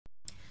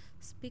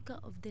Speaker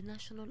of the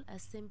National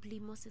Assembly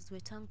Moses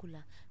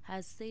Wetangula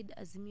has said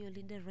Azimio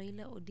leader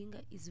Raila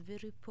Odinga is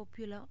very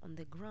popular on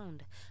the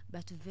ground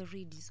but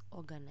very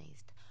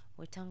disorganized.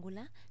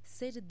 Wetangula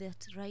said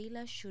that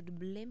Raila should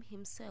blame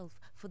himself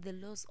for the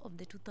loss of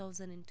the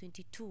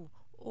 2022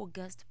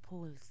 August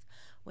polls.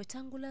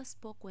 Wetangula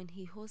spoke when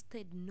he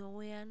hosted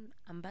Norwegian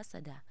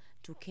ambassador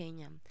to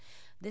Kenya.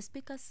 The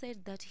speaker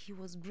said that he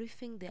was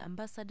briefing the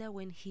ambassador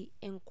when he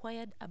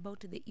inquired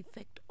about the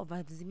effect of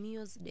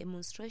Azimio's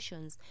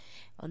demonstrations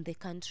on the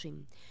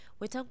country.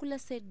 Wetangula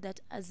said that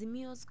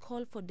Azimio's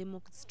call for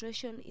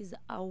demonstration is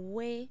a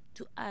way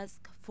to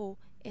ask for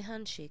a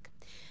handshake.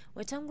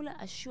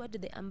 Wetangula assured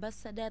the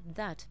ambassador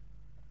that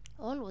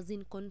all was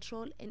in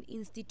control and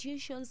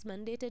institutions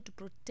mandated to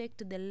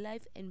protect the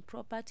life and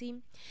property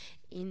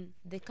in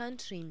the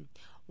country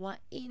were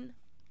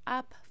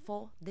up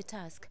for the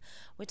task.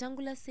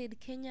 Wetangula said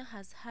Kenya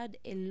has had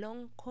a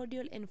long,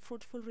 cordial and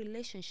fruitful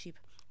relationship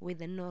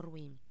with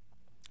Norway.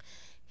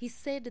 He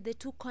said the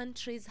two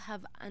countries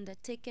have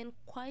undertaken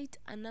quite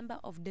a number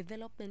of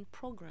development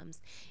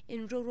programs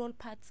in rural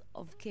parts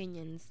of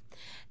Kenyans.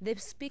 The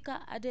speaker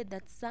added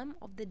that some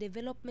of the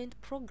development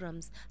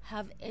programs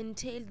have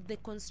entailed the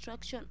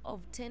construction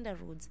of tender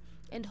roads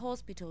and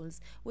hospitals,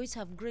 which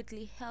have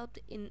greatly helped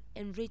in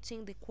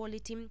enriching the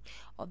quality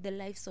of the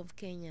lives of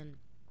Kenyans.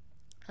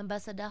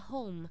 Ambassador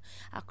Home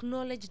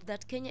acknowledged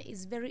that Kenya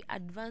is very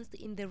advanced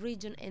in the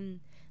region and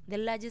the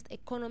largest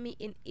economy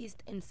in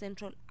East and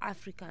Central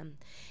Africa.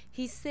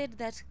 He said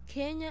that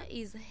Kenya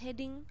is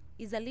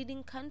a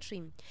leading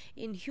country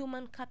in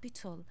human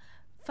capital,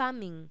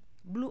 farming,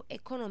 blue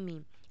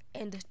economy,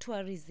 and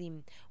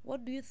tourism.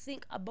 What do you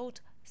think about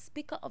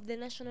Speaker of the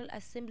National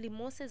Assembly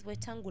Moses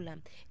Wetangula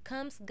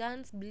comes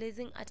guns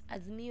blazing at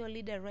Azimio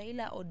leader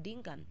Raila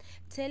Odinga,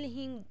 telling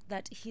him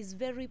that he's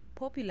very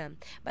popular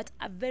but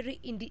a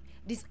very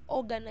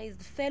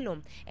disorganized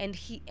fellow, and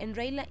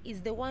Raila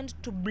is the one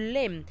to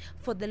blame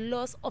for the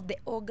loss of the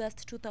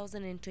August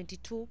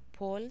 2022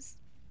 polls?